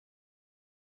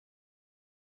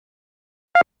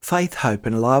Faith, Hope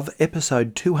and Love,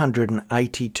 episode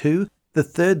 282, the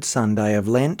third Sunday of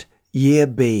Lent, Year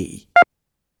B.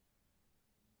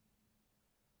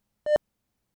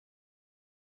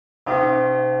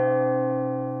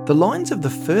 The lines of the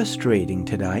first reading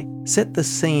today set the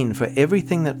scene for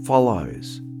everything that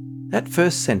follows. That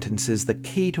first sentence is the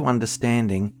key to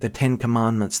understanding the Ten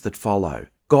Commandments that follow.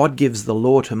 God gives the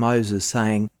law to Moses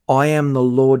saying, "I am the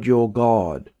Lord your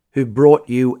God, who brought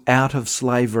you out of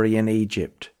slavery in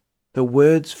Egypt." The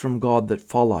words from God that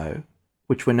follow,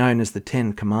 which were known as the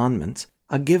Ten Commandments,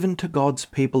 are given to God's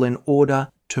people in order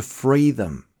to free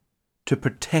them, to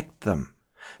protect them,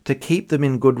 to keep them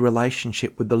in good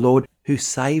relationship with the Lord who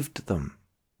saved them.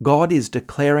 God is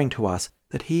declaring to us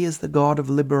that He is the God of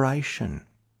liberation.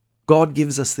 God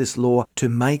gives us this law to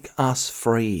make us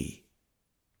free.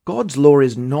 God's law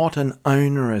is not an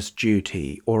onerous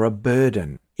duty or a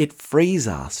burden. It frees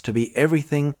us to be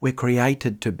everything we're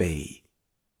created to be.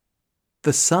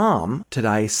 The psalm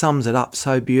today sums it up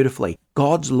so beautifully.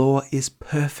 God's law is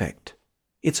perfect.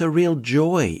 It's a real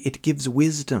joy. It gives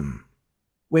wisdom.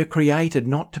 We're created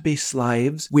not to be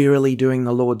slaves, wearily doing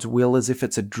the Lord's will as if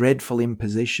it's a dreadful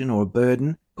imposition or a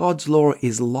burden. God's law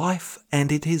is life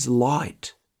and it is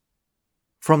light.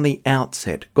 From the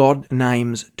outset, God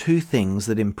names two things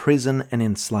that imprison and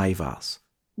enslave us.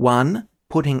 One,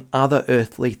 putting other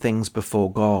earthly things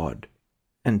before God.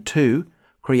 And two,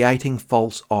 creating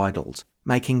false idols,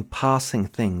 making passing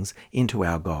things into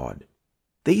our God.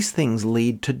 These things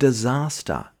lead to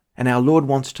disaster, and our Lord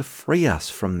wants to free us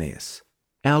from this.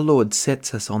 Our Lord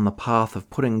sets us on the path of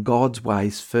putting God's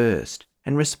ways first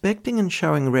and respecting and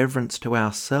showing reverence to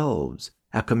ourselves,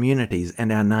 our communities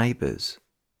and our neighbours.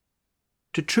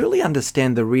 To truly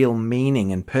understand the real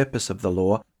meaning and purpose of the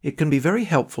law, it can be very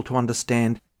helpful to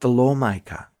understand the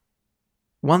lawmaker.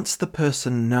 Once the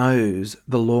person knows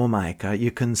the lawmaker, you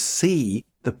can see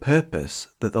the purpose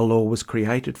that the law was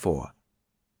created for.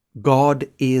 God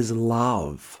is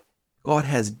love. God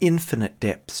has infinite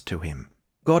depths to Him.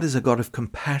 God is a God of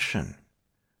compassion.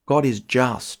 God is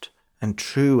just and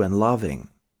true and loving.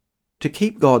 To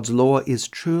keep God's law is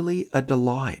truly a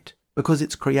delight because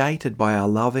it's created by our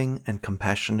loving and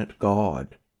compassionate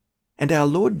God. And our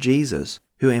Lord Jesus,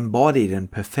 who embodied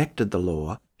and perfected the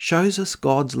law, shows us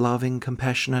God's loving,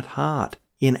 compassionate heart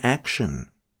in action.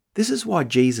 This is why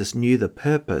Jesus knew the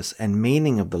purpose and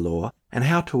meaning of the law and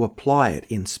how to apply it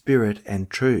in spirit and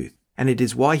truth. And it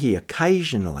is why He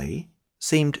occasionally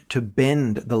seemed to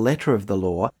bend the letter of the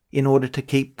law in order to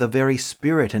keep the very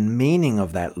spirit and meaning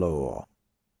of that law.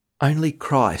 Only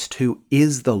Christ, who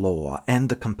is the law and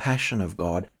the compassion of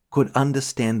God, could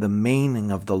understand the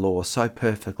meaning of the law so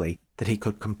perfectly that He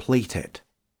could complete it.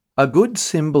 A good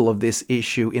symbol of this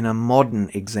issue in a modern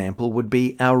example would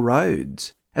be our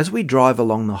roads. As we drive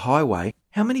along the highway,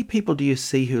 how many people do you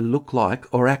see who look like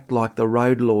or act like the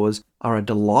road laws are a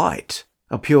delight,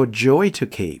 a pure joy to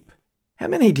keep? How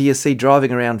many do you see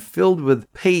driving around filled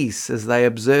with peace as they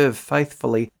observe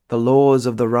faithfully the laws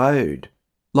of the road?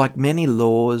 Like many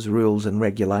laws, rules and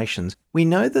regulations, we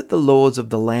know that the laws of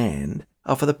the land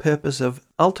are for the purpose of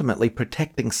ultimately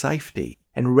protecting safety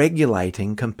and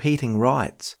regulating competing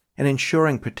rights and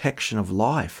ensuring protection of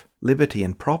life, liberty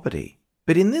and property.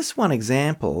 But in this one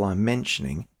example I'm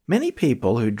mentioning, many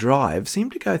people who drive seem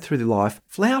to go through life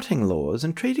flouting laws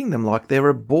and treating them like they're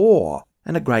a bore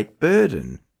and a great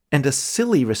burden and a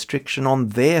silly restriction on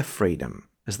their freedom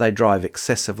as they drive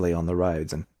excessively on the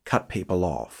roads and cut people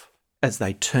off, as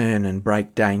they turn and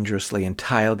brake dangerously and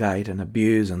tailgate and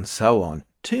abuse and so on.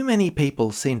 Too many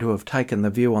people seem to have taken the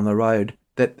view on the road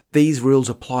that these rules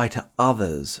apply to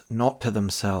others, not to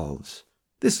themselves.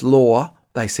 This law,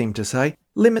 they seem to say,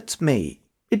 limits me.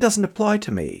 It doesn't apply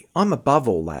to me. I'm above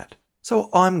all that. So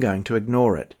I'm going to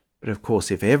ignore it. But of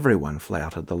course, if everyone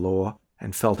flouted the law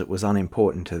and felt it was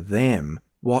unimportant to them,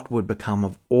 what would become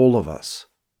of all of us?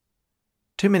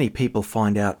 Too many people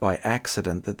find out by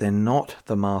accident that they're not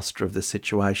the master of the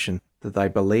situation that they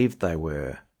believed they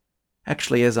were.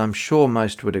 Actually, as I'm sure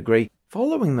most would agree,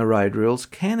 following the road rules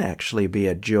can actually be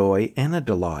a joy and a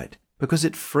delight because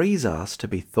it frees us to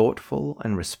be thoughtful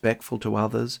and respectful to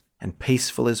others and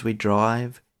peaceful as we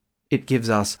drive. It gives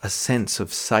us a sense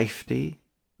of safety.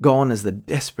 Gone is the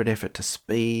desperate effort to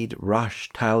speed, rush,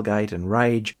 tailgate and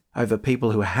rage over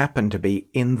people who happen to be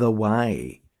in the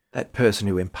way. That person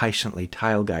who impatiently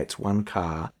tailgates one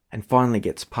car and finally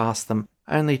gets past them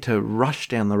only to rush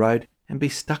down the road and be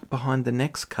stuck behind the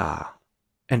next car.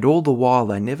 And all the while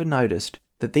they never noticed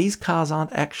that these cars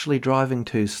aren't actually driving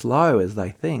too slow as they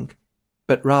think,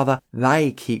 but rather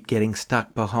they keep getting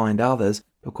stuck behind others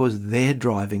because they're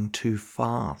driving too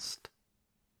fast.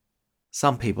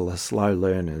 Some people are slow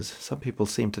learners. Some people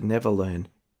seem to never learn,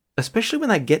 especially when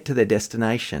they get to their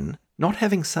destination, not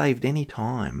having saved any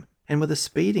time, and with a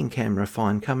speeding camera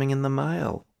fine coming in the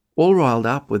mail, all riled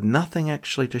up with nothing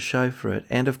actually to show for it,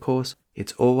 and of course,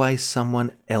 it's always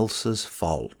someone else's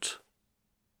fault.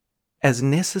 As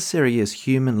necessary as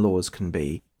human laws can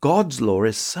be, God's law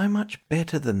is so much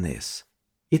better than this.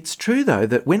 It's true, though,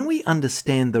 that when we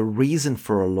understand the reason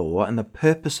for a law and the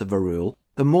purpose of a rule,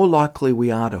 the more likely we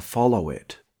are to follow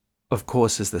it. Of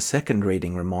course, as the second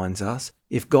reading reminds us,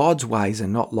 if God's ways are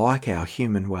not like our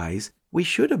human ways, we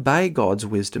should obey God's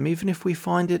wisdom even if we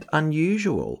find it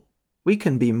unusual. We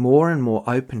can be more and more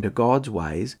open to God's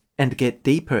ways and get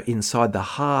deeper inside the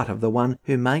heart of the one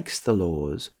who makes the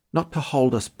laws, not to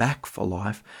hold us back for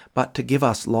life, but to give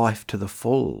us life to the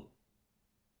full.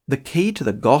 The key to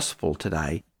the gospel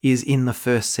today is in the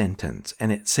first sentence,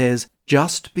 and it says,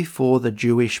 just before the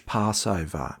Jewish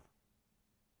Passover.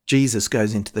 Jesus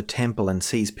goes into the temple and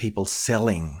sees people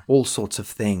selling all sorts of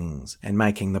things and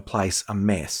making the place a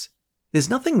mess. There's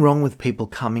nothing wrong with people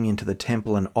coming into the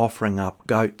temple and offering up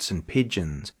goats and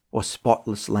pigeons or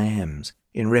spotless lambs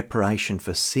in reparation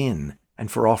for sin and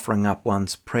for offering up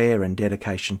one's prayer and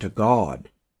dedication to God.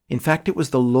 In fact, it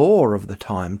was the law of the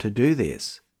time to do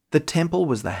this. The temple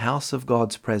was the house of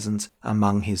God's presence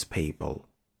among his people.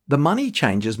 The money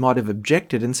changers might have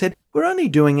objected and said, we're only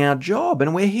doing our job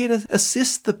and we're here to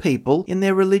assist the people in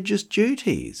their religious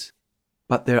duties.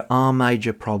 But there are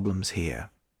major problems here.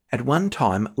 At one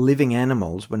time, living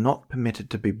animals were not permitted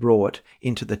to be brought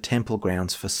into the temple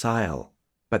grounds for sale,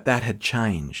 but that had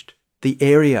changed. The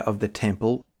area of the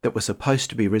temple that was supposed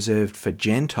to be reserved for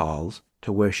Gentiles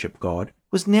to worship God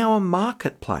was now a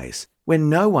marketplace where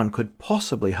no one could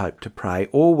possibly hope to pray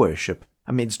or worship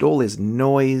amidst all this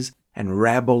noise and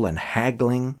rabble and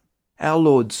haggling. Our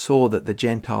Lord saw that the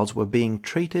Gentiles were being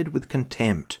treated with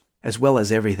contempt, as well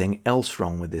as everything else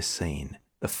wrong with this scene.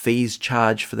 The fees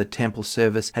charged for the temple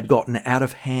service had gotten out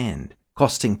of hand,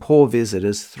 costing poor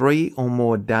visitors 3 or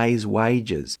more days'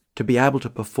 wages to be able to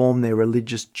perform their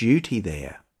religious duty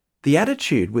there. The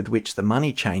attitude with which the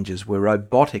money changers were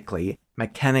robotically,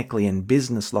 mechanically and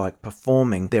businesslike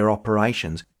performing their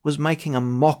operations was making a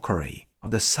mockery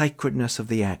of the sacredness of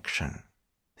the action.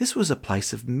 This was a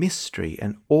place of mystery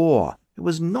and awe. It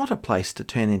was not a place to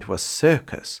turn into a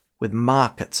circus with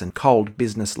markets and cold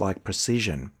businesslike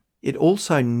precision. It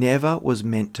also never was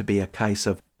meant to be a case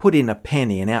of put in a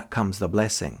penny and out comes the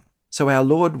blessing. So our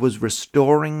Lord was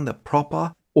restoring the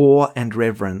proper awe and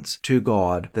reverence to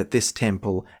God that this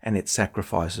temple and its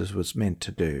sacrifices was meant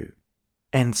to do.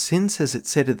 And since, as it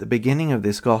said at the beginning of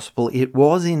this gospel, it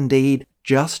was indeed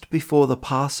just before the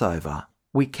Passover,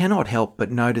 we cannot help but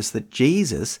notice that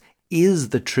Jesus is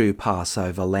the true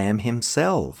Passover lamb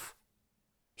himself.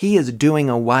 He is doing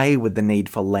away with the need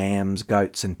for lambs,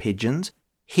 goats and pigeons.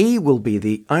 He will be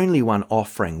the only one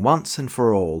offering once and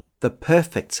for all the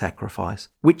perfect sacrifice,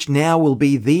 which now will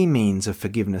be the means of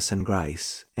forgiveness and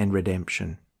grace and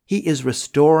redemption. He is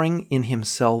restoring in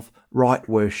himself right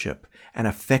worship and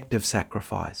effective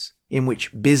sacrifice, in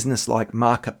which business-like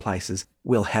marketplaces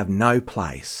will have no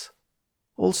place.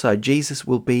 Also, Jesus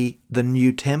will be the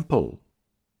new temple.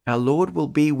 Our Lord will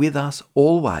be with us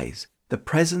always. The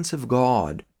presence of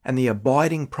God and the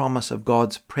abiding promise of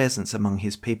God's presence among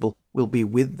his people will be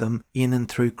with them in and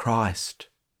through Christ.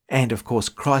 And of course,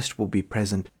 Christ will be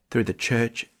present through the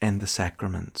church and the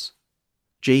sacraments.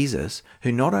 Jesus,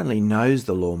 who not only knows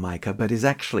the lawmaker but is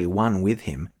actually one with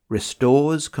him,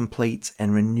 restores, completes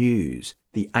and renews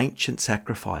the ancient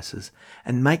sacrifices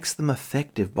and makes them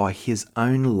effective by his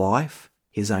own life,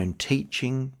 his own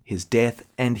teaching, his death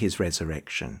and his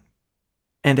resurrection.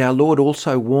 And our Lord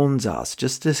also warns us,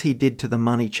 just as he did to the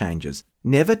money changers,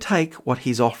 never take what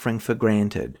he's offering for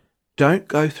granted. Don't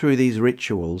go through these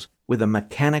rituals with a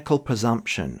mechanical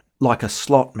presumption, like a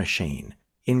slot machine.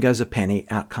 In goes a penny,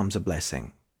 out comes a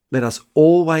blessing. Let us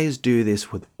always do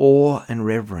this with awe and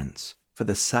reverence for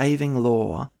the saving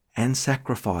law and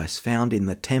sacrifice found in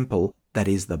the temple that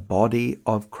is the body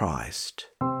of Christ.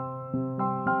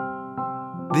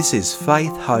 This is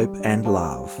Faith, Hope and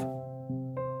Love.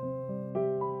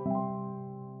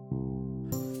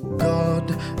 God,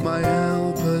 my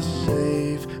helper,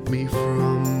 save me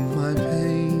from my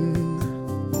pain,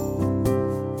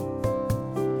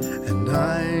 and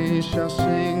I shall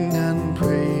sing and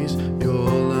praise your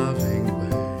loving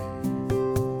way.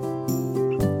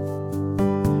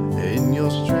 In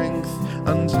your strength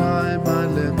untie my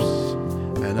lips,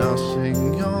 and I'll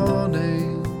sing your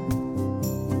name.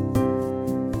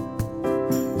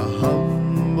 A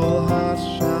humble heart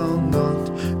shall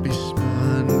not be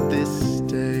spurned this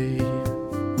day.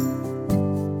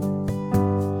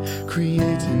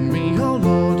 Create in me, O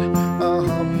Lord, a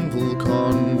humble,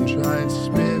 contrite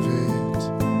spirit,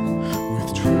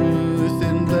 with truth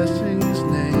in blessing's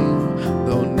name,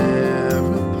 though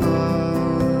ne'er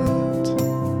apart.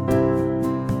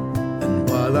 And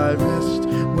while I rest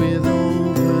with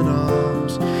open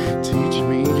arms, teach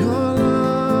me your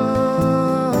love,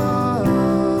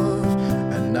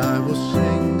 and I will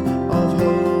sing of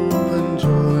hope and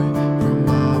joy from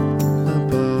up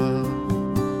above.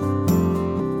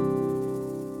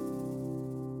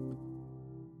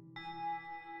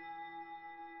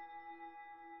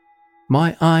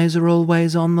 My eyes are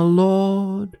always on the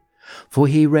Lord, for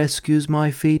he rescues my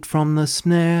feet from the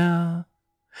snare.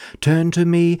 Turn to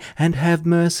me and have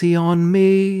mercy on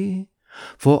me,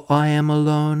 for I am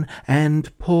alone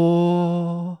and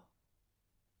poor.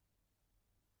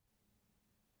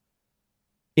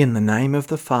 In the name of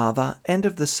the Father, and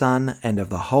of the Son, and of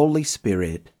the Holy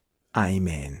Spirit.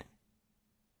 Amen.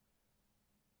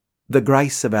 The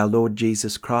grace of our Lord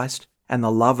Jesus Christ, and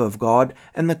the love of God,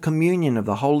 and the communion of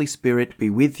the Holy Spirit be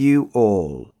with you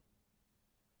all.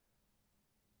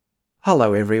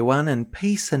 Hello everyone, and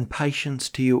peace and patience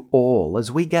to you all as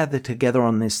we gather together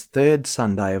on this third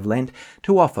Sunday of Lent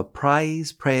to offer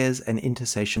praise, prayers and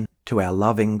intercession to our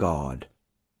loving God.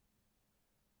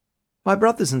 My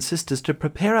brothers and sisters, to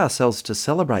prepare ourselves to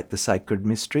celebrate the sacred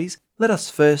mysteries, let us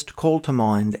first call to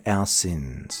mind our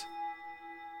sins.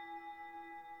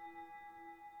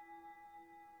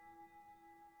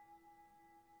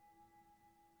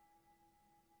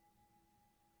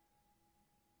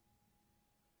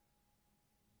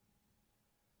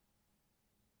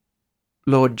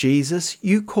 Lord Jesus,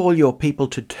 you call your people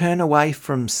to turn away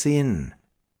from sin.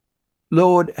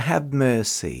 Lord, have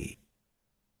mercy.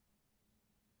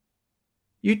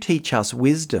 You teach us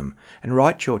wisdom and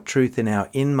write your truth in our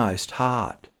inmost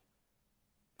heart.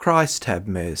 Christ, have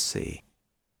mercy.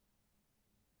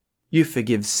 You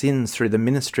forgive sins through the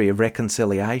ministry of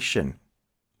reconciliation.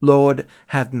 Lord,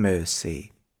 have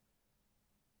mercy.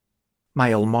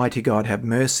 May Almighty God have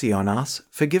mercy on us,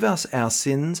 forgive us our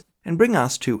sins, and bring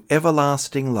us to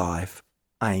everlasting life.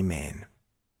 Amen.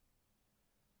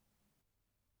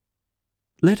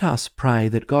 Let us pray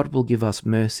that God will give us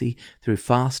mercy through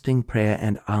fasting, prayer,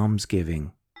 and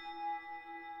almsgiving.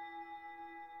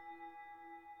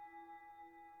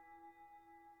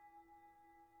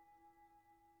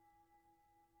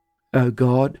 O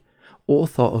God,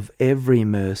 author of every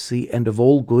mercy and of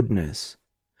all goodness,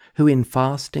 who in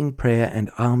fasting, prayer, and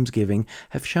almsgiving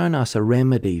have shown us a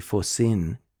remedy for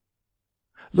sin,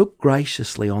 look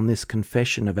graciously on this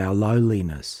confession of our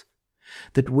lowliness,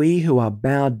 that we who are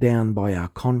bowed down by our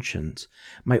conscience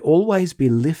may always be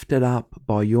lifted up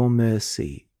by your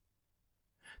mercy.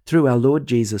 Through our Lord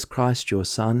Jesus Christ, your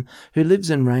Son, who lives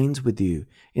and reigns with you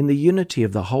in the unity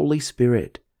of the Holy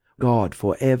Spirit, God,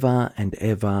 for ever and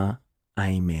ever.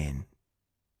 Amen.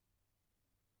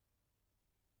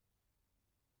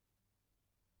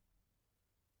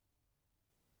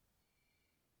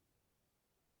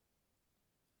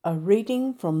 A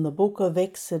reading from the book of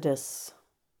Exodus.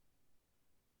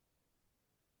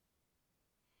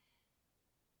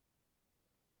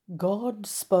 God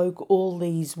spoke all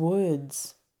these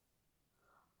words.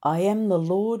 I am the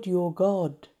Lord your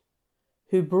God,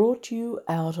 who brought you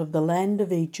out of the land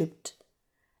of Egypt,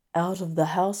 out of the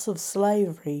house of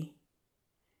slavery.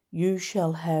 You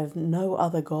shall have no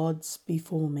other gods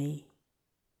before me.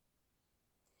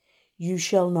 You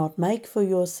shall not make for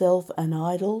yourself an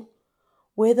idol,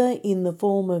 whether in the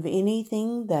form of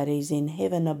anything that is in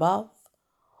heaven above,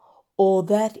 or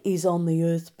that is on the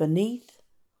earth beneath,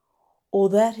 or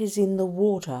that is in the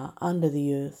water under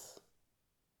the earth.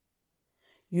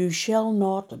 You shall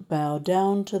not bow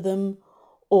down to them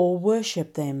or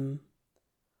worship them.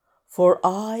 For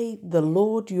I, the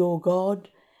Lord your God,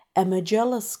 am a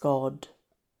jealous God,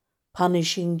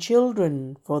 punishing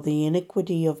children for the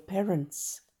iniquity of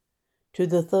parents, to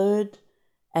the third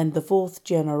and the fourth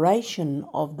generation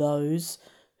of those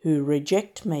who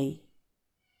reject me,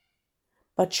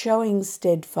 but showing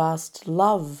steadfast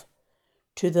love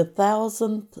to the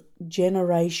 1,000th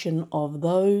generation of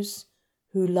those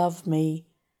who love me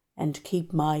and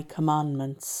keep my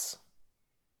commandments.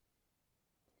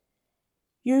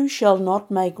 You shall not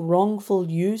make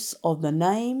wrongful use of the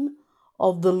name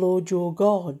of the Lord your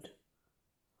God,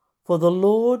 for the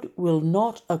Lord will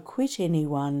not acquit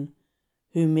anyone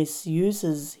who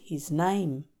misuses his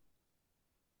name.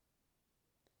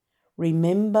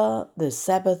 Remember the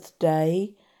Sabbath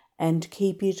day and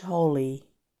keep it holy.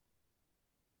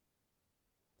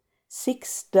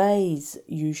 6 days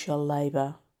you shall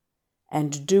labour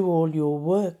and do all your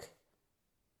work.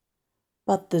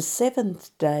 But the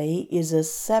seventh day is a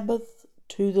Sabbath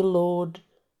to the Lord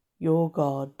your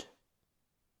God.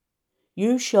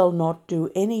 You shall not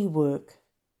do any work,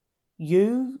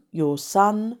 you, your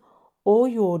son or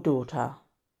your daughter,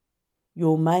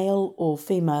 your male or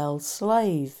female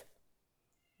slave,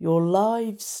 your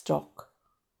livestock,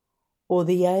 or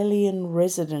the alien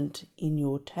resident in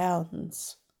your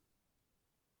towns.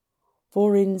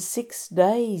 For in 6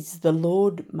 days the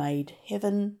Lord made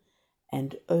heaven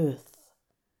and earth,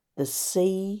 the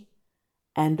sea,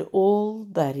 and all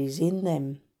that is in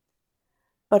them,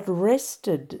 but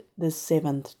rested the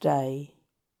seventh day.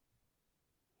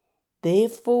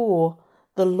 Therefore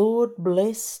the Lord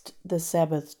blessed the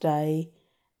Sabbath day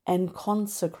and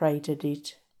consecrated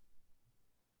it.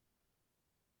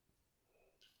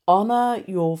 Honour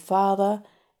your father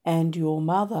and your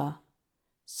mother,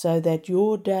 so that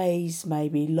your days may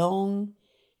be long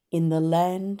in the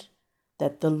land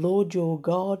that the Lord your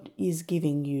God is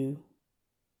giving you.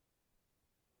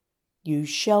 You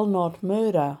shall not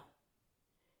murder.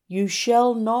 You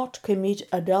shall not commit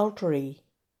adultery.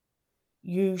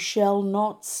 You shall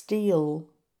not steal.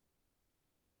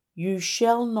 You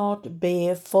shall not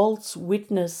bear false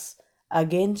witness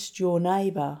against your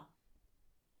neighbour.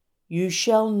 You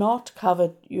shall not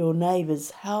covet your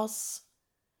neighbour's house.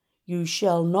 You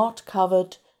shall not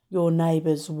covet your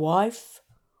neighbour's wife,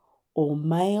 or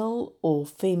male or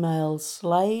female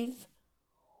slave,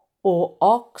 or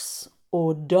ox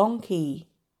or donkey,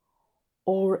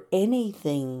 or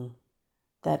anything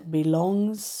that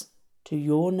belongs to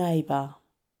your neighbour.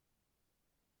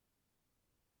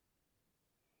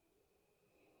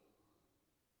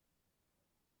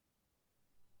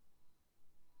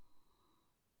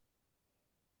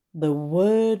 The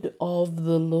word of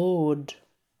the Lord.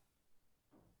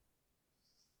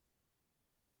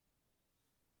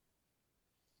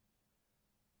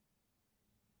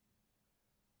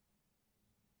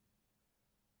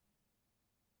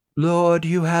 Lord,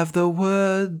 you have the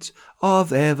words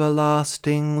of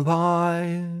everlasting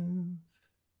life.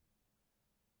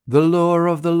 The law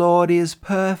of the Lord is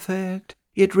perfect,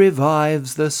 it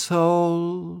revives the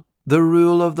soul. The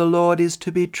rule of the Lord is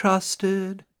to be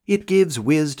trusted, it gives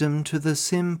wisdom to the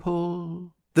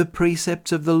simple. The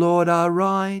precepts of the Lord are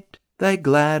right, they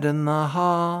gladden the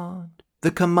heart.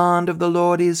 The command of the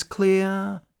Lord is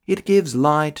clear, it gives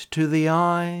light to the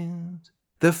eyes.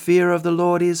 The fear of the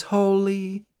Lord is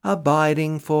holy,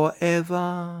 abiding for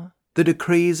ever. The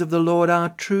decrees of the Lord are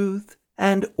truth,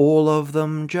 and all of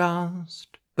them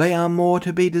just. They are more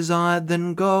to be desired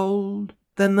than gold,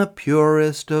 than the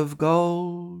purest of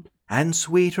gold, and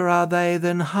sweeter are they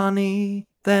than honey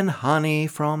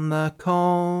from the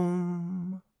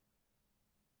comb.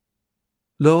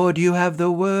 Lord, you have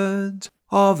the words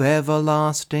of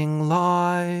everlasting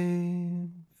life.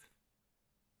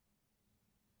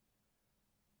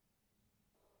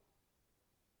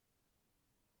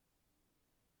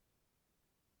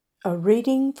 A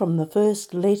reading from the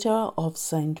first letter of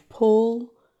St.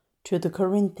 Paul to the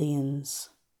Corinthians.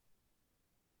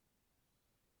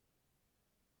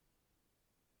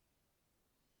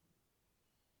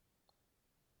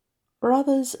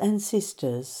 Brothers and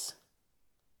sisters,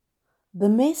 the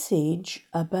message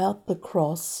about the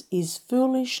cross is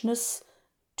foolishness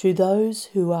to those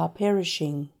who are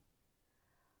perishing,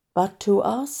 but to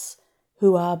us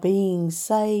who are being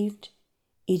saved,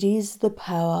 it is the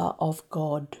power of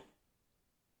God.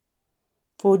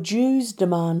 For Jews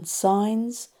demand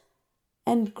signs,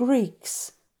 and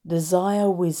Greeks desire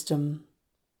wisdom,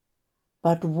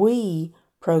 but we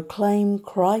proclaim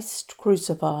Christ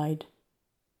crucified,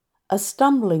 a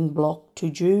stumbling block to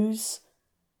Jews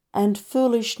and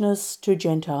foolishness to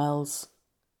Gentiles.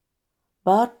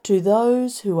 But to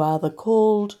those who are the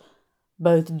called,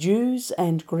 both Jews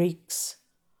and Greeks,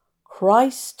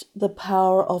 Christ the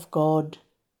power of God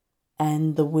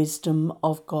and the wisdom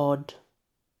of God.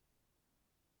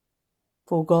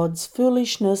 For God's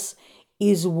foolishness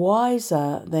is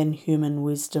wiser than human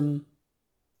wisdom,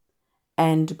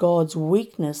 and God's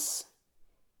weakness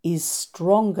is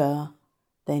stronger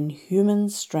than human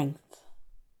strength.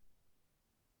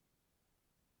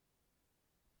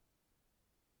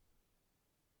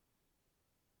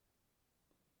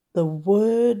 The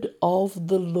word of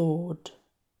the Lord.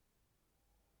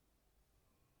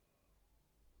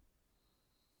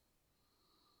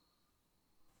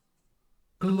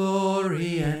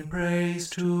 Glory and praise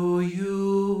to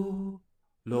you,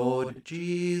 Lord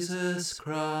Jesus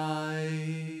Christ.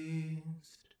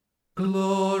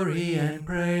 Glory and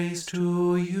praise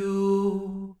to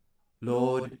you,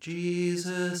 Lord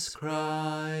Jesus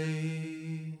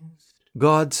Christ.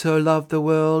 God so loved the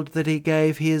world that he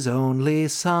gave his only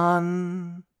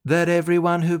Son, that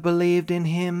everyone who believed in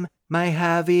him may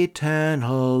have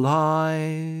eternal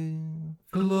life.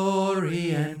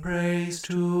 Glory and praise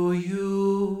to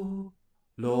you,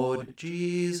 Lord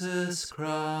Jesus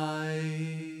Christ.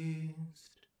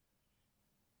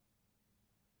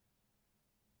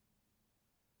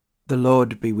 The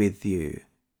Lord be with you.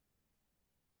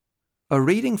 A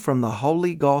reading from the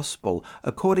Holy Gospel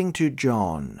according to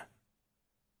John.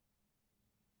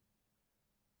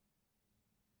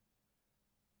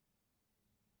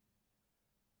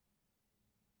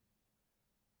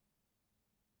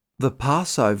 The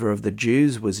Passover of the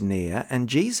Jews was near, and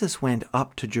Jesus went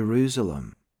up to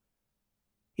Jerusalem.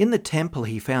 In the temple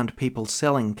he found people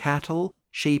selling cattle,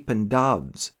 sheep and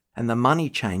doves, and the money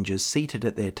changers seated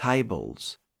at their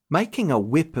tables. Making a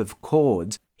whip of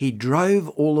cords, he drove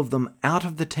all of them out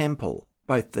of the temple,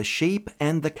 both the sheep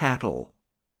and the cattle.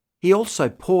 He also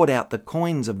poured out the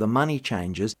coins of the money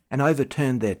changers and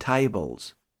overturned their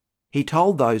tables. He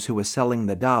told those who were selling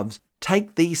the doves,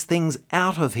 "Take these things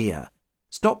out of here.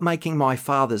 Stop making my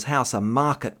Father's house a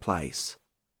marketplace."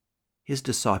 His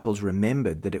disciples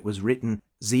remembered that it was written,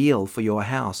 "Zeal for your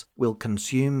house will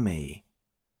consume me."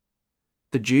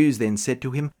 The Jews then said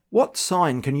to him, "What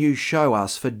sign can you show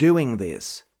us for doing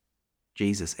this?"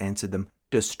 Jesus answered them,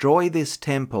 "Destroy this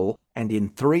temple, and in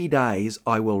 3 days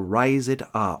I will raise it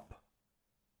up."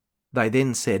 They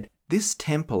then said, "This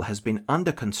temple has been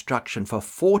under construction for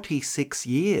 46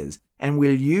 years, and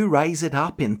will you raise it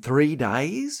up in 3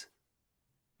 days?"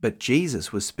 But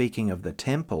Jesus was speaking of the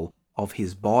temple of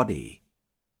his body.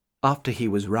 After he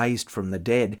was raised from the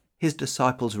dead, his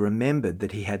disciples remembered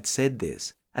that he had said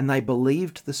this, and they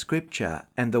believed the scripture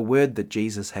and the word that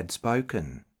Jesus had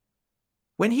spoken.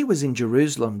 When he was in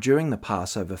Jerusalem during the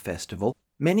Passover festival,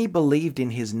 many believed in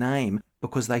his name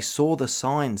because they saw the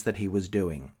signs that he was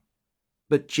doing.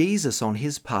 But Jesus on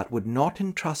his part would not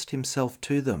entrust himself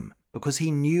to them, because he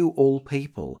knew all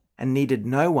people and needed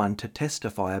no one to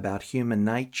testify about human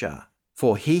nature,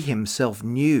 for he himself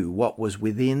knew what was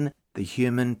within the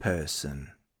human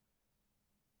person.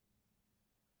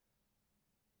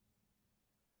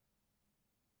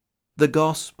 The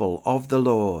Gospel of the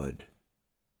Lord.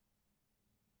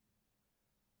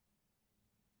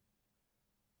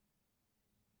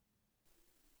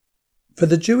 For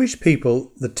the Jewish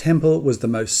people, the temple was the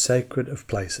most sacred of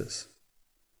places.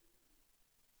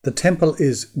 The temple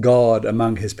is God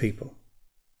among his people.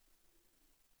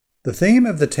 The theme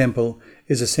of the temple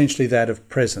is essentially that of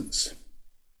presence.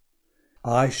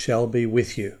 I shall be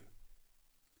with you.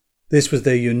 This was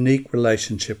their unique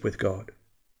relationship with God.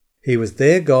 He was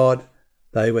their God,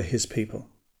 they were his people.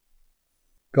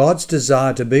 God's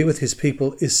desire to be with his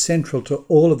people is central to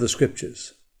all of the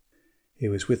scriptures. He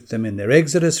was with them in their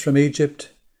exodus from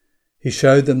Egypt. He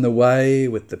showed them the way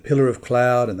with the pillar of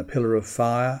cloud and the pillar of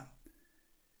fire.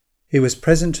 He was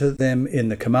present to them in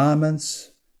the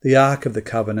commandments, the Ark of the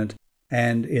Covenant,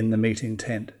 and in the meeting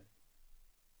tent.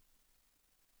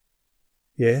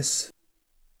 Yes,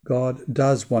 God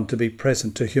does want to be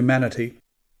present to humanity,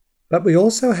 but we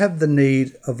also have the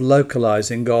need of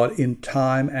localizing God in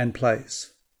time and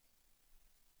place.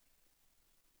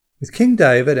 With King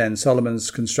David and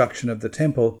Solomon's construction of the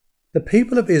temple, the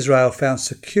people of Israel found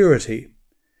security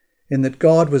in that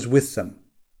God was with them.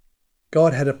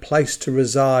 God had a place to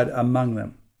reside among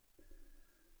them.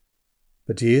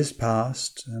 But years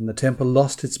passed, and the temple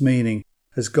lost its meaning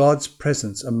as God's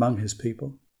presence among his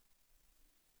people.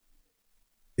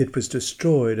 It was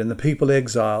destroyed and the people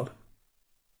exiled.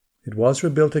 It was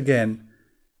rebuilt again,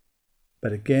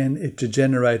 but again it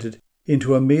degenerated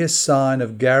into a mere sign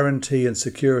of guarantee and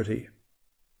security.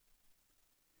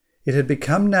 It had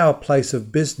become now a place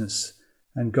of business,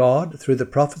 and God, through the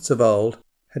prophets of old,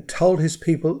 had told his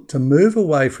people to move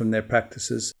away from their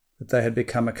practices that they had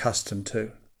become accustomed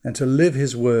to, and to live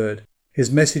his word,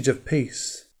 his message of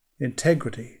peace,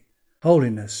 integrity,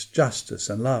 holiness, justice,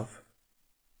 and love.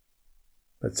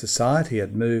 But society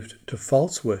had moved to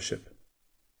false worship,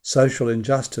 social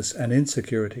injustice, and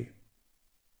insecurity.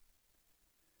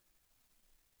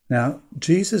 Now,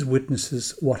 Jesus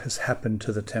witnesses what has happened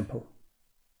to the temple.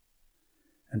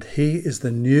 And he is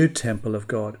the new temple of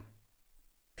God.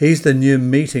 He's the new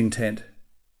meeting tent.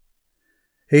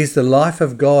 He's the life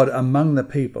of God among the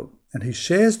people, and he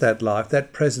shares that life,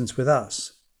 that presence with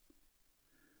us.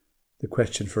 The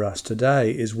question for us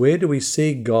today is, where do we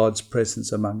see God's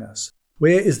presence among us?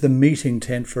 Where is the meeting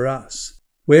tent for us?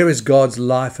 Where is God's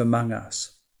life among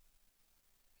us?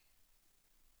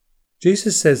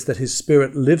 Jesus says that his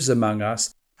Spirit lives among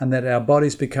us and that our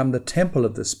bodies become the temple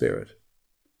of the Spirit.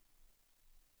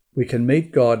 We can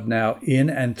meet God now in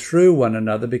and through one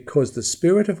another because the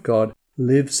Spirit of God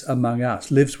lives among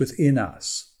us, lives within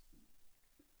us.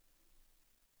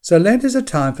 So Lent is a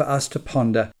time for us to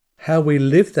ponder how we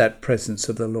live that presence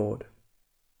of the Lord.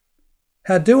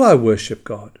 How do I worship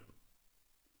God?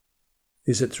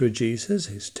 Is it through Jesus,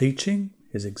 his teaching,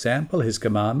 his example, his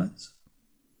commandments?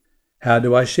 How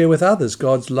do I share with others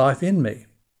God's life in me?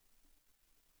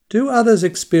 Do others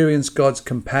experience God's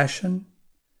compassion,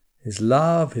 his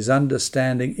love, his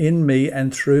understanding in me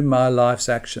and through my life's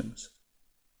actions?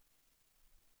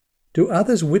 Do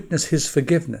others witness his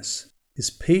forgiveness, his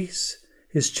peace,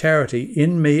 his charity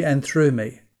in me and through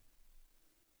me?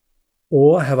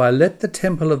 Or have I let the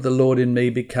temple of the Lord in me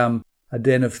become a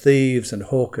den of thieves and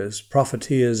hawkers,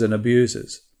 profiteers and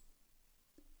abusers?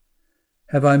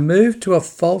 Have I moved to a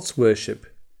false worship,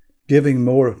 giving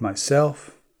more of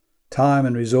myself, time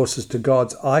and resources to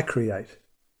gods I create,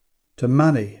 to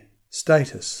money,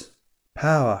 status,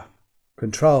 power,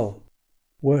 control,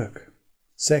 work,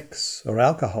 sex, or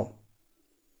alcohol?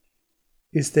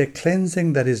 Is there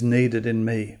cleansing that is needed in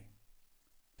me?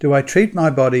 Do I treat my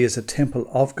body as a temple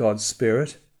of God's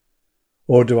Spirit,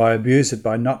 or do I abuse it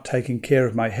by not taking care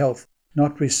of my health,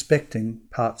 not respecting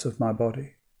parts of my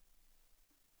body?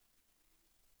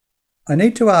 I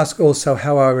need to ask also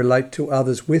how I relate to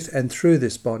others with and through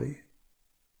this body.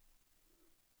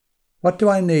 What do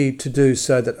I need to do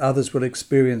so that others will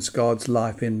experience God's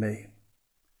life in me?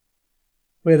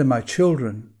 Where do my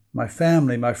children, my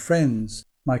family, my friends,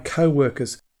 my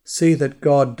co-workers see that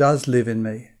God does live in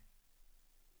me?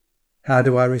 How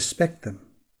do I respect them,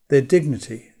 their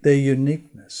dignity, their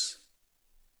uniqueness?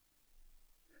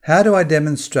 How do I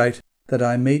demonstrate that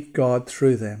I meet God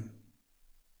through them?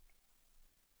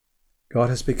 God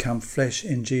has become flesh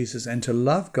in Jesus, and to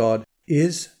love God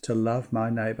is to love my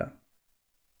neighbour.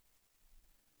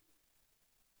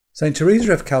 St.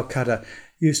 Teresa of Calcutta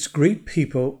used to greet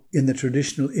people in the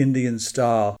traditional Indian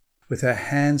style with her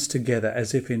hands together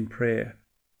as if in prayer.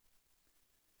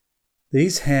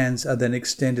 These hands are then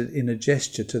extended in a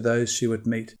gesture to those she would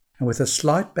meet, and with a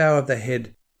slight bow of the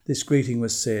head, this greeting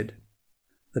was said: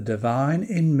 "The divine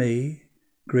in me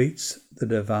greets the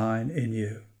divine in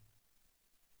you."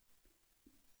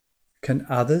 Can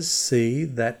others see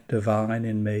that divine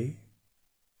in me?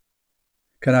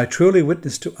 Can I truly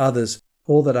witness to others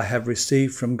all that I have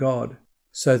received from God,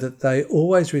 so that they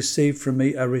always receive from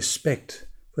me a respect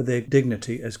for their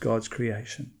dignity as God's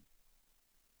creation?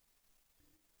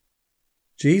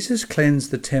 Jesus cleansed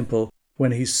the temple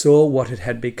when he saw what it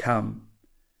had become,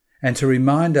 and to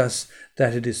remind us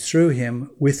that it is through him,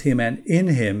 with him, and in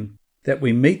him that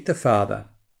we meet the Father,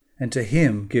 and to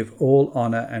him give all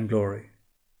honour and glory.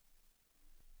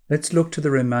 Let's look to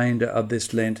the remainder of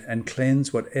this Lent and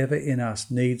cleanse whatever in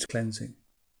us needs cleansing.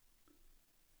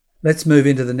 Let's move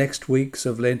into the next weeks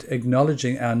of Lent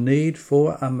acknowledging our need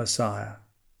for a Messiah,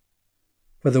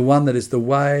 for the one that is the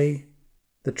way,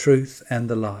 the truth, and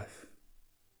the life.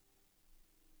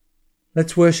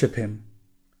 Let's worship him,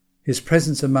 his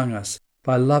presence among us,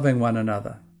 by loving one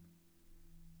another.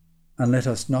 And let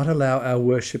us not allow our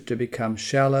worship to become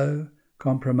shallow,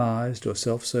 compromised, or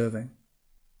self-serving.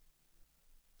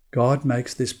 God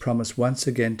makes this promise once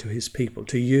again to his people,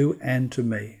 to you and to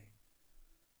me: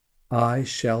 I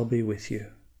shall be with you.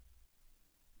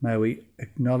 May we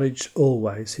acknowledge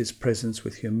always his presence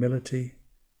with humility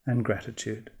and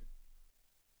gratitude.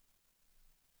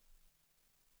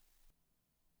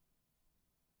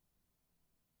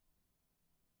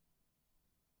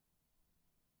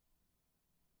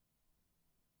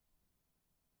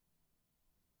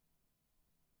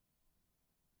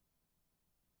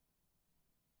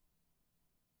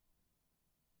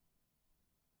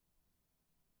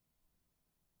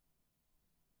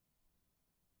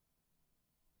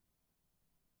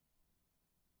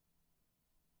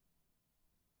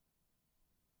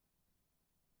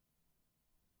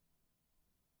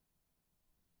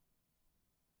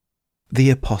 The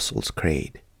Apostles'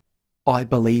 Creed. I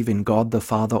believe in God the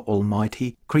Father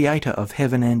Almighty, creator of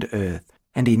heaven and earth,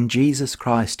 and in Jesus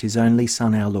Christ, his only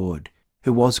Son, our Lord,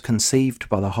 who was conceived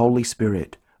by the Holy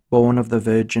Spirit, born of the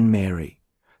Virgin Mary,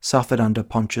 suffered under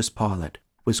Pontius Pilate,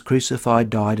 was crucified,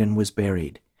 died, and was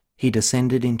buried. He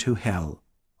descended into hell.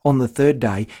 On the third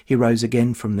day he rose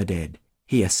again from the dead.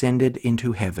 He ascended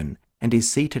into heaven, and is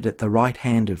seated at the right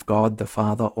hand of God the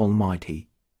Father Almighty.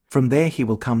 From there he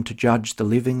will come to judge the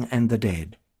living and the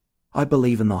dead. I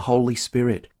believe in the Holy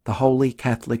Spirit, the Holy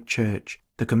Catholic Church,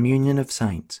 the communion of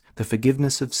saints, the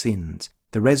forgiveness of sins,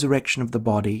 the resurrection of the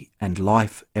body, and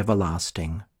life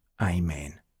everlasting.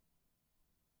 Amen.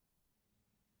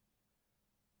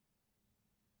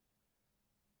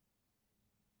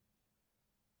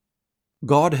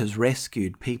 God has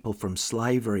rescued people from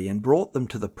slavery and brought them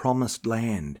to the promised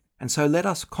land, and so let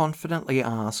us confidently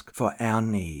ask for our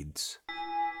needs.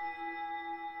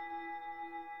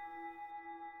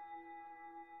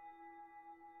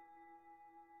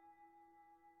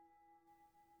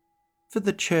 For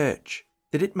the Church,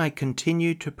 that it may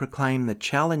continue to proclaim the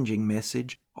challenging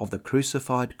message of the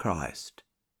crucified Christ.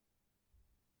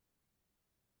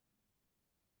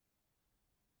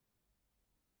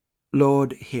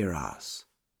 Lord, hear us.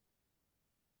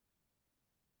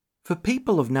 For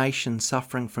people of nations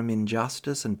suffering from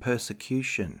injustice and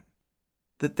persecution,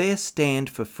 that their stand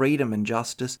for freedom and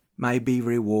justice may be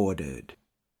rewarded.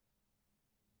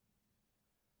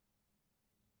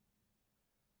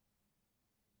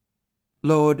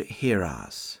 Lord, hear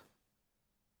us.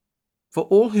 For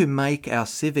all who make our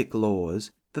civic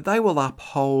laws, that they will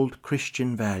uphold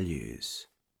Christian values.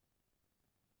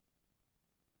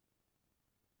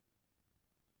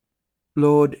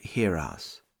 Lord, hear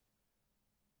us.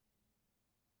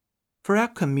 For our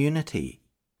community,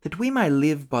 that we may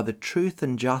live by the truth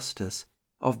and justice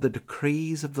of the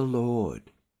decrees of the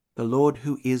Lord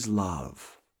who is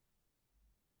love.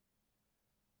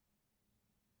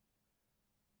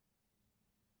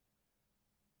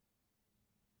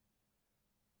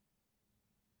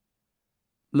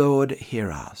 Lord,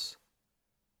 hear us.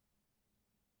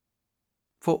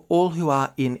 For all who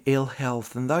are in ill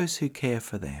health and those who care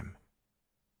for them.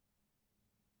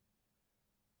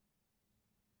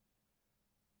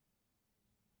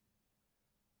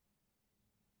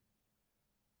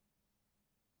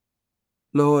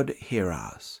 Lord, hear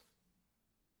us.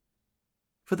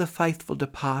 For the faithful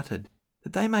departed,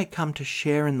 that they may come to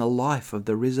share in the life of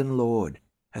the risen Lord,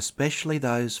 especially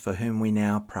those for whom we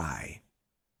now pray.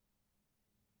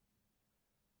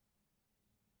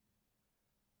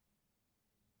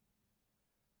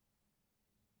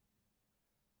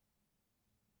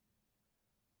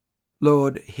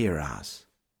 Lord, hear us.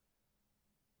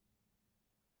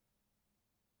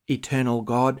 Eternal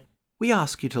God, we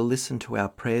ask you to listen to our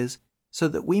prayers so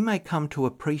that we may come to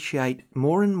appreciate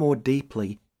more and more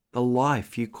deeply the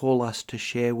life you call us to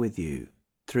share with you.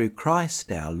 Through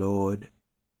Christ our Lord.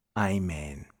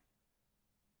 Amen.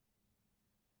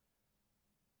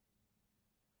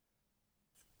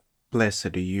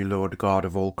 Blessed are you, Lord God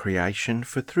of all creation,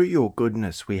 for through your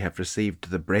goodness we have received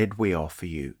the bread we offer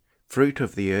you, fruit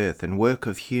of the earth and work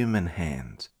of human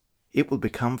hands. It will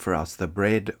become for us the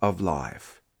bread of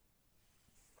life.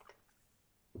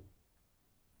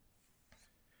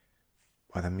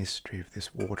 By the mystery of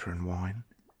this water and wine,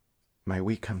 may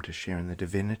we come to share in the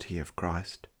divinity of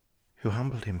Christ, who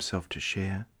humbled himself to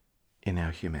share in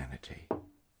our humanity.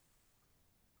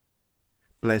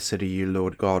 Blessed are you,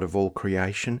 Lord God of all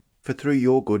creation, for through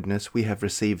your goodness we have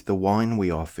received the wine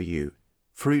we offer you,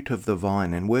 fruit of the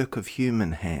vine and work of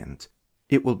human hands.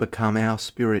 It will become our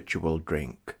spiritual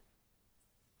drink.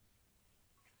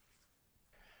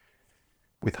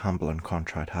 With humble and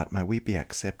contrite heart may we be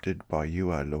accepted by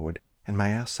you, O Lord, and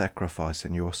may our sacrifice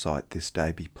in your sight this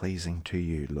day be pleasing to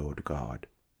you, Lord God.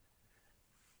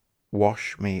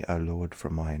 Wash me, O Lord,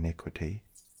 from my iniquity,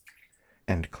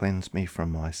 and cleanse me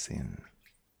from my sin.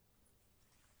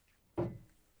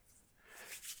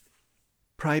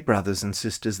 Pray, brothers and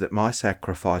sisters, that my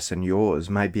sacrifice and yours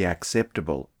may be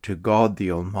acceptable to God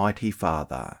the Almighty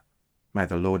Father. May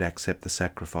the Lord accept the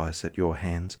sacrifice at your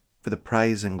hands for the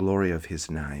praise and glory of his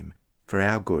name, for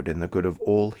our good and the good of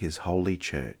all his holy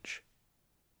church.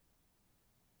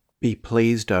 Be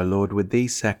pleased, O Lord, with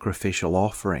these sacrificial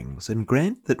offerings, and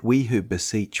grant that we who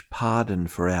beseech pardon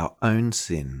for our own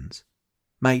sins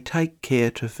may take care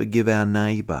to forgive our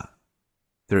neighbour.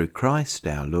 Through Christ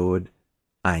our Lord.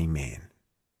 Amen.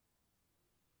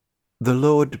 The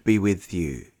Lord be with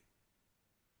you.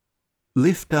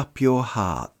 Lift up your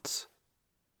hearts.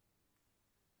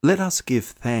 Let us give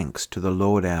thanks to the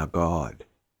Lord our God.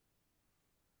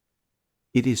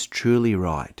 It is truly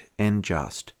right and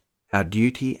just, our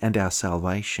duty and our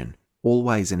salvation,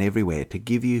 always and everywhere to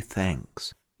give you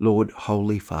thanks, Lord,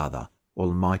 Holy Father,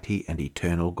 Almighty and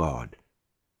Eternal God.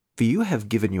 For you have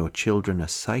given your children a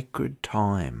sacred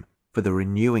time for the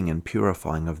renewing and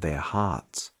purifying of their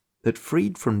hearts, that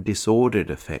freed from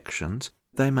disordered affections,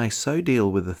 they may so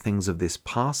deal with the things of this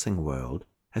passing world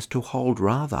as to hold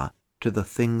rather to the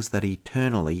things that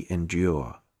eternally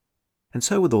endure. And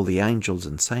so with all the angels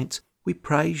and saints we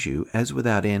praise you, as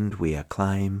without end we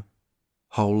acclaim,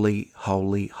 Holy,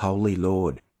 holy, holy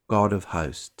Lord, God of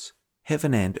hosts,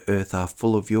 heaven and earth are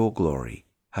full of your glory.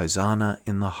 Hosanna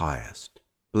in the highest.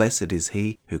 Blessed is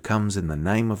he who comes in the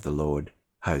name of the Lord.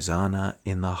 Hosanna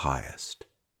in the highest.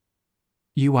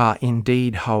 You are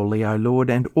indeed holy, O Lord,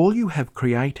 and all you have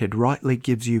created rightly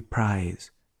gives you praise.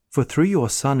 For through your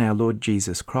Son, our Lord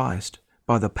Jesus Christ,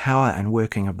 by the power and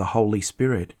working of the Holy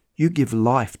Spirit, you give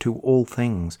life to all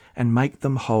things and make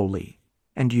them holy,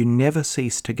 and you never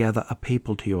cease to gather a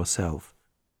people to yourself,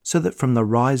 so that from the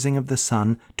rising of the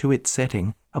sun to its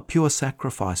setting a pure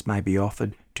sacrifice may be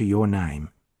offered to your name.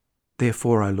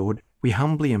 Therefore, O Lord, we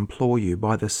humbly implore you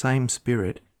by the same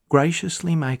Spirit,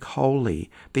 graciously make holy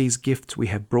these gifts we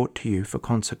have brought to you for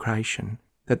consecration,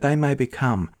 that they may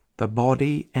become the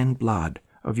body and blood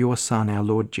of your Son, our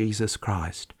Lord Jesus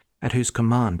Christ, at whose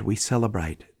command we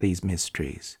celebrate these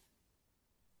mysteries.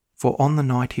 For on the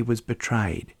night he was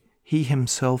betrayed, he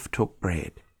himself took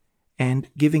bread, and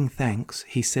giving thanks,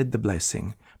 he said the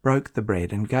blessing, broke the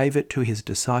bread, and gave it to his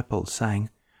disciples, saying,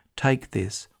 "Take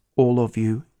this, all of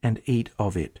you, and eat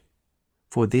of it,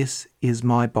 for this is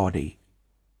my body,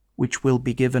 which will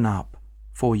be given up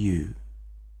for you."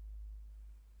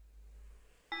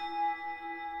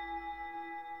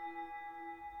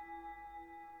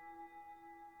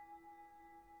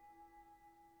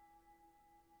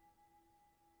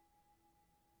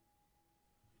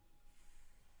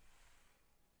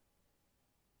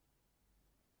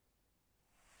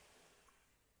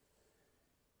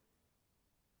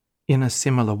 In a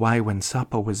similar way, when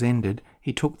supper was ended,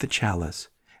 he took the chalice,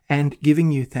 and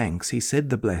giving you thanks, he said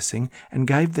the blessing, and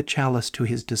gave the chalice to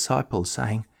his disciples,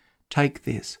 saying, "Take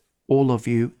this, all of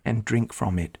you, and drink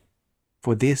from it,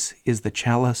 for this is the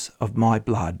chalice of my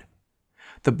blood,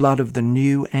 the blood of the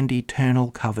new and eternal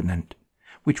covenant,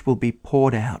 which will be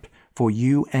poured out for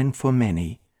you and for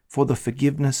many for the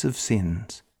forgiveness of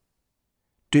sins.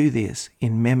 Do this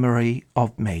in memory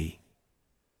of me."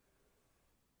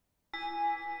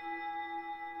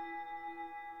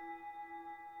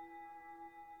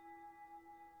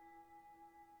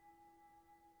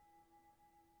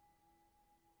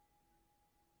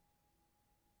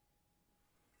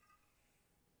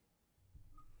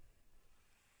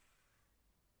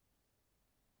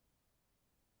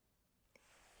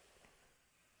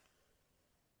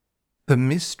 The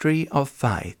mystery of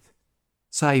faith.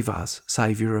 Save us,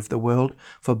 Saviour of the world,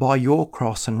 for by your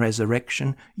cross and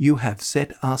resurrection you have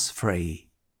set us free.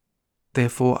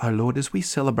 Therefore, O Lord, as we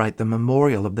celebrate the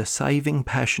memorial of the saving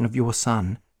passion of your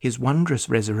Son, his wondrous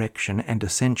resurrection and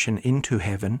ascension into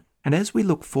heaven, and as we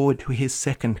look forward to his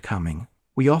second coming,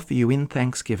 we offer you in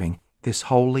thanksgiving this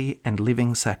holy and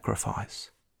living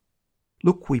sacrifice.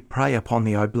 Look, we pray, upon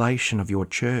the oblation of your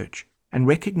Church, and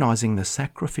recognizing the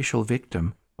sacrificial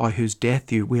victim by whose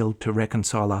death you willed to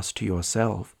reconcile us to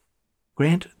yourself,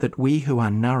 grant that we who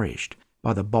are nourished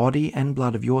by the body and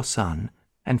blood of your Son,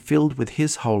 and filled with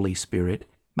his Holy Spirit,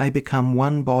 may become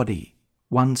one body,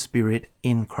 one Spirit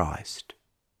in Christ.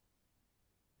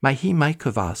 May he make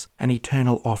of us an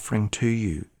eternal offering to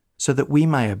you, so that we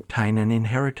may obtain an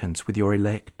inheritance with your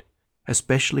elect,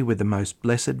 especially with the most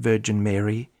blessed Virgin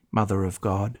Mary, Mother of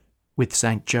God, with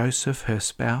Saint Joseph, her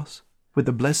spouse, with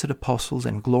the blessed apostles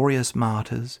and glorious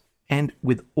martyrs, and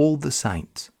with all the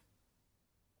saints,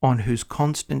 on whose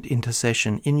constant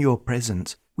intercession in your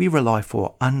presence we rely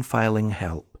for unfailing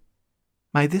help.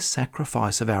 May this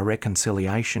sacrifice of our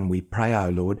reconciliation, we pray, O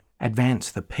Lord,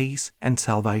 advance the peace and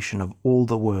salvation of all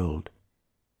the world.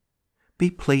 Be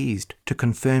pleased to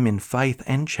confirm in faith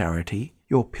and charity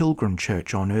your pilgrim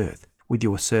church on earth, with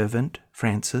your servant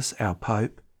Francis, our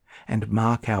Pope, and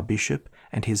Mark, our Bishop,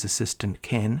 and his assistant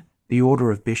Ken, the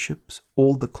order of bishops,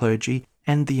 all the clergy,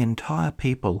 and the entire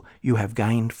people you have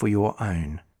gained for your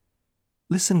own.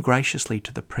 Listen graciously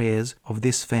to the prayers of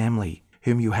this family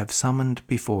whom you have summoned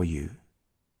before you.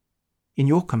 In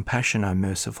your compassion, O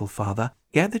merciful Father,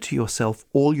 gather to yourself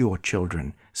all your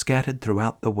children scattered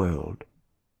throughout the world.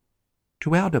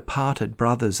 To our departed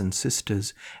brothers and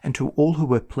sisters, and to all who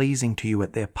were pleasing to you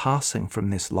at their passing from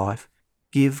this life,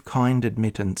 give kind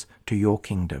admittance to your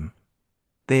kingdom.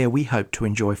 There we hope to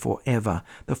enjoy forever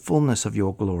the fullness of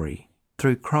your glory,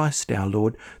 through Christ our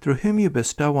Lord, through whom you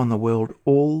bestow on the world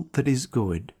all that is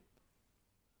good.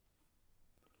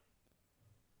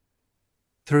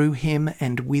 Through him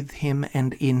and with him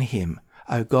and in him,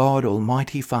 O God,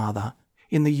 Almighty Father,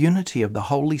 in the unity of the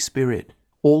Holy Spirit,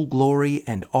 all glory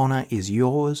and honour is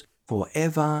yours for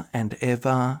ever and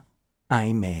ever.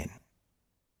 Amen.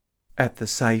 At the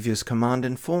Saviour's command,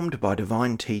 informed by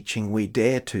divine teaching, we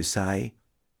dare to say,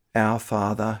 Our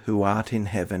Father, who art in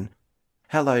heaven,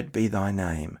 hallowed be thy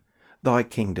name. Thy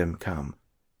kingdom come.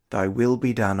 Thy will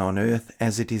be done on earth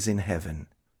as it is in heaven.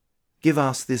 Give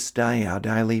us this day our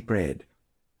daily bread,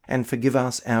 and forgive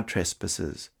us our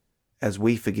trespasses, as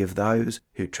we forgive those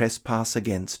who trespass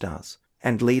against us.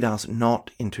 And lead us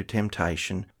not into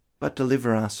temptation, but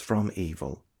deliver us from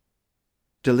evil.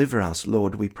 Deliver us,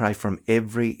 Lord, we pray, from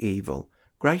every evil.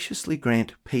 Graciously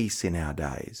grant peace in our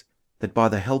days, that by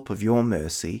the help of your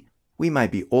mercy we may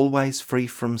be always free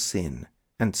from sin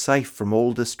and safe from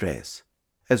all distress,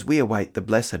 as we await the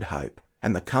blessed hope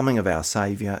and the coming of our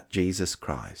Saviour, Jesus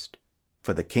Christ.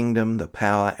 For the kingdom, the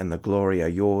power, and the glory are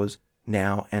yours,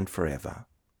 now and forever.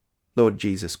 Lord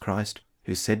Jesus Christ,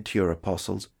 who said to your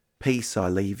apostles, "Peace I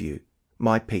leave you,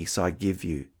 my peace I give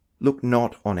you," look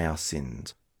not on our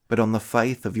sins, but on the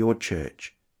faith of your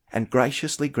church, and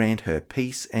graciously grant her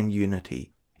peace and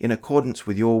unity, in accordance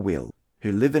with your will,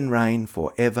 who live and reign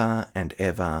for ever and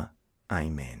ever.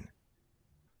 Amen.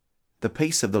 The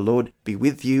peace of the Lord be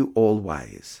with you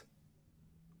always.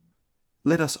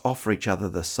 Let us offer each other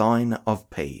the sign of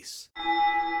peace.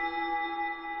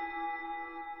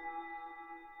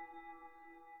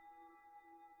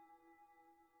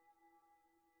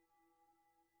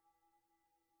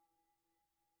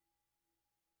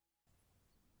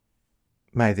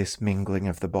 May this mingling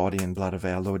of the body and blood of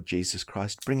our Lord Jesus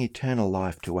Christ bring eternal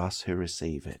life to us who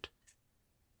receive it.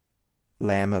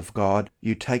 Lamb of God,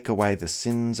 you take away the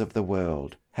sins of the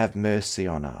world, have mercy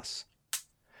on us.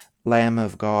 Lamb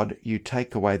of God, you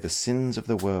take away the sins of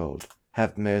the world,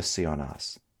 have mercy on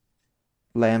us.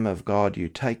 Lamb of God, you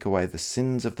take away the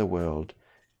sins of the world,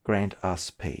 grant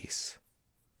us peace.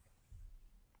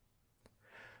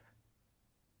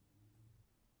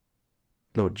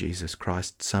 Lord Jesus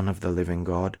Christ, Son of the living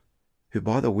God, who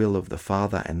by the will of the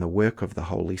Father and the work of the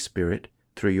Holy Spirit,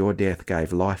 through your death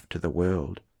gave life to the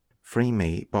world, free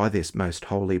me by this most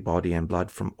holy body and blood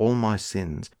from all my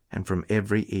sins and from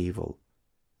every evil.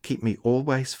 Keep me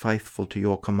always faithful to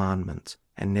your commandments,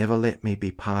 and never let me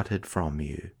be parted from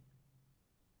you.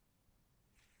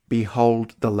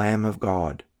 Behold the Lamb of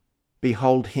God.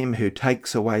 Behold him who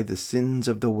takes away the sins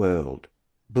of the world.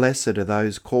 Blessed are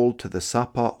those called to the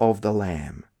supper of the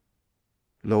Lamb.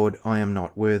 Lord, I am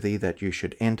not worthy that you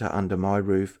should enter under my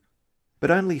roof,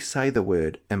 but only say the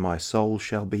word, and my soul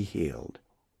shall be healed.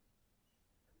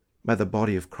 May the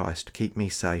body of Christ keep me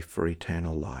safe for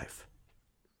eternal life.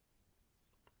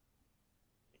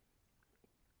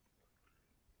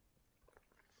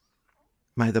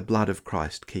 May the blood of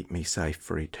Christ keep me safe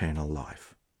for eternal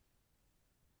life.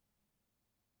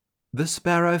 The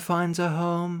sparrow finds a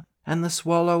home, and the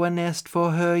swallow a nest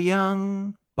for her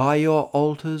young. By your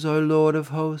altars, O Lord of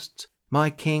hosts, my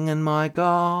King and my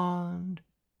God.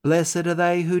 Blessed are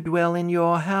they who dwell in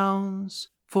your house,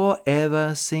 for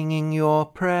ever singing your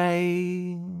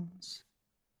praise.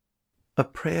 A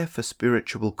prayer for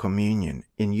spiritual communion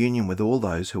in union with all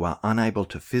those who are unable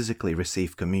to physically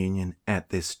receive communion at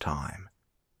this time.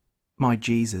 My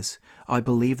Jesus, I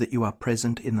believe that you are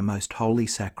present in the most holy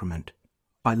sacrament.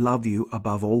 I love you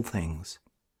above all things,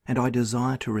 and I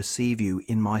desire to receive you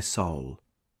in my soul.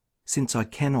 Since I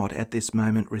cannot at this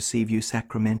moment receive you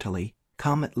sacramentally,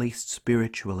 come at least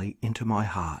spiritually into my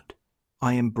heart.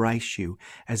 I embrace you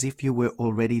as if you were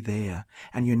already there,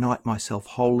 and unite myself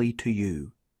wholly to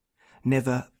you.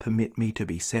 Never permit me to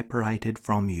be separated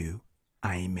from you.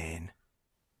 Amen.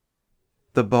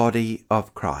 The body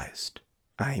of Christ.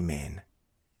 Amen.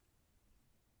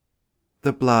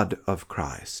 The blood of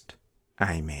Christ.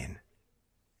 Amen.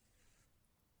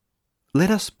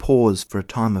 Let us pause for a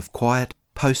time of quiet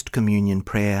post-communion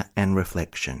prayer and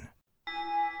reflection.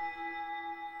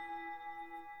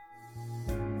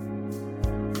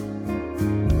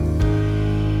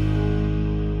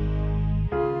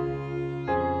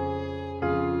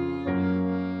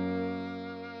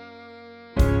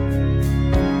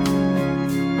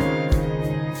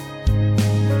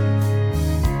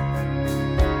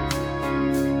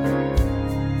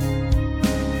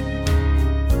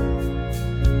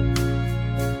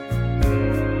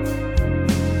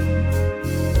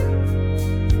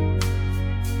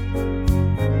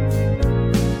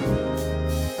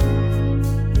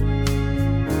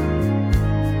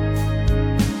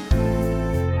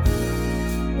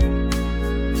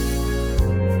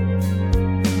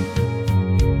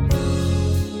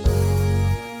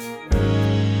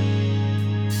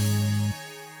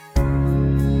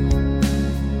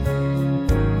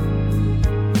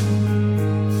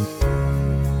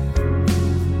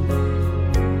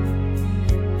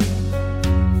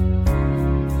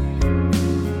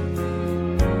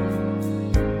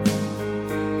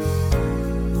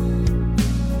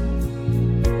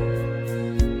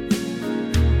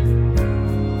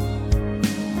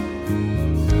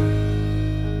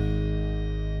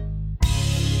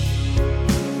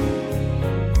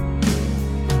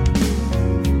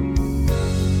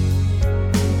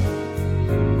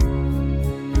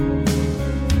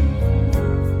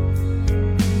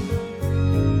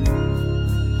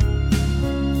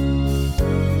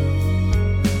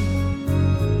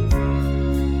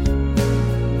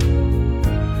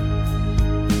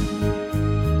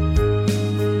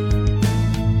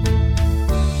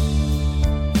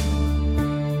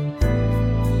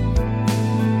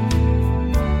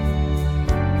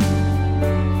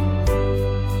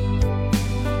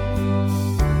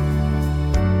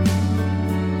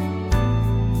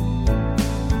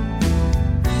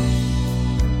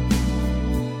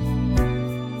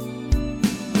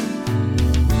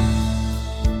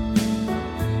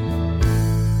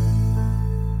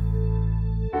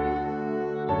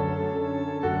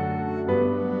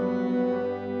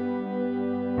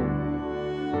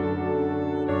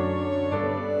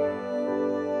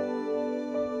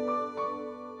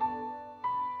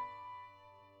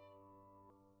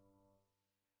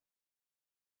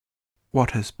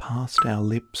 What has passed our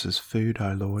lips as food,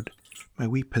 O Lord, may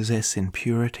we possess in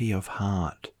purity of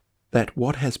heart, that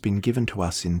what has been given to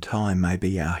us in time may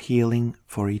be our healing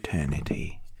for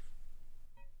eternity.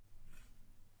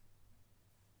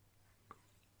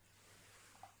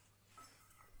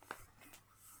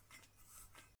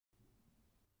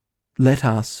 Let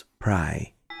us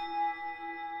pray.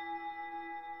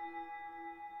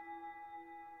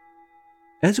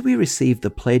 As we receive the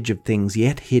pledge of things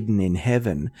yet hidden in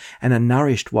heaven, and are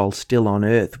nourished while still on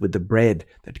earth with the bread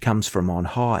that comes from on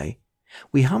high,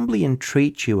 we humbly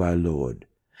entreat you, O Lord,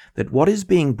 that what is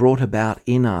being brought about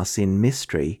in us in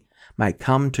mystery may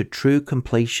come to true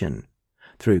completion,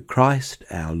 through Christ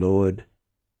our Lord.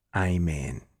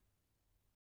 Amen.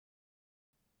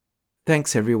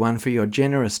 Thanks everyone for your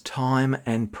generous time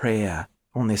and prayer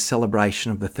on this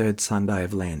celebration of the third Sunday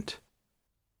of Lent.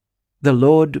 The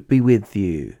Lord be with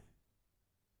you.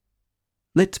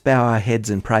 Let's bow our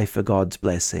heads and pray for God's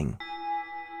blessing.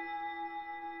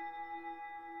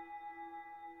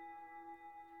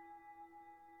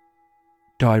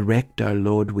 Direct, O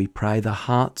Lord, we pray, the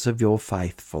hearts of your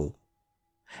faithful,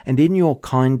 and in your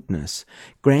kindness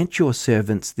grant your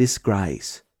servants this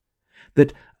grace,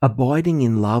 that, abiding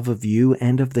in love of you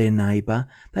and of their neighbour,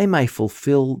 they may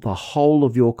fulfil the whole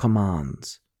of your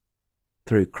commands.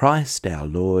 Through Christ our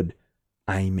Lord.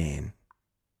 Amen.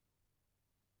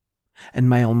 And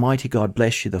may Almighty God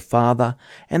bless you, the Father,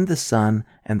 and the Son,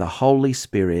 and the Holy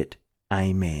Spirit.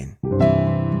 Amen.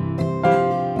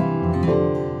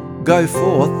 Go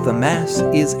forth, the Mass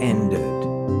is ended.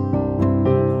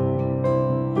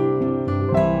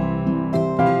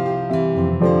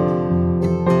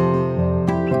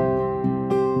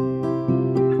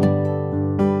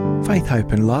 Faith,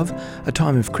 Hope and Love, a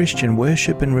time of Christian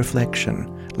worship and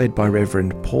reflection, led by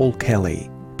Reverend Paul Kelly.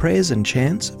 Prayers and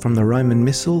chants from the Roman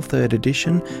Missal, 3rd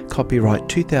edition, copyright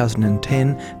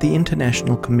 2010, the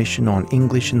International Commission on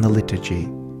English in the Liturgy.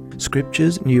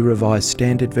 Scriptures, New Revised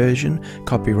Standard Version,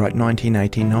 copyright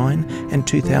 1989 and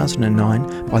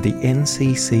 2009 by the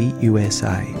NCC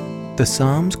USA. The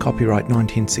Psalms, copyright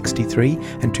 1963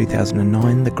 and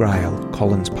 2009, The Grail,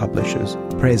 Collins Publishers.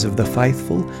 Prayers of the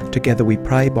Faithful, Together We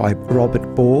Pray by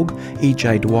Robert Borg,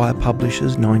 E.J. Dwyer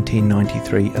Publishers,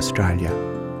 1993, Australia.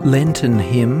 Lenten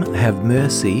Hymn, Have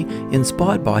Mercy,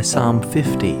 inspired by Psalm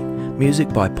 50. Music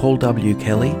by Paul W.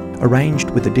 Kelly, arranged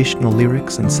with additional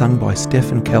lyrics and sung by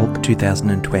Stephen Kelk,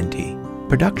 2020.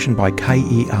 Production by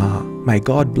KER. May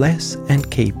God bless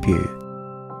and keep you.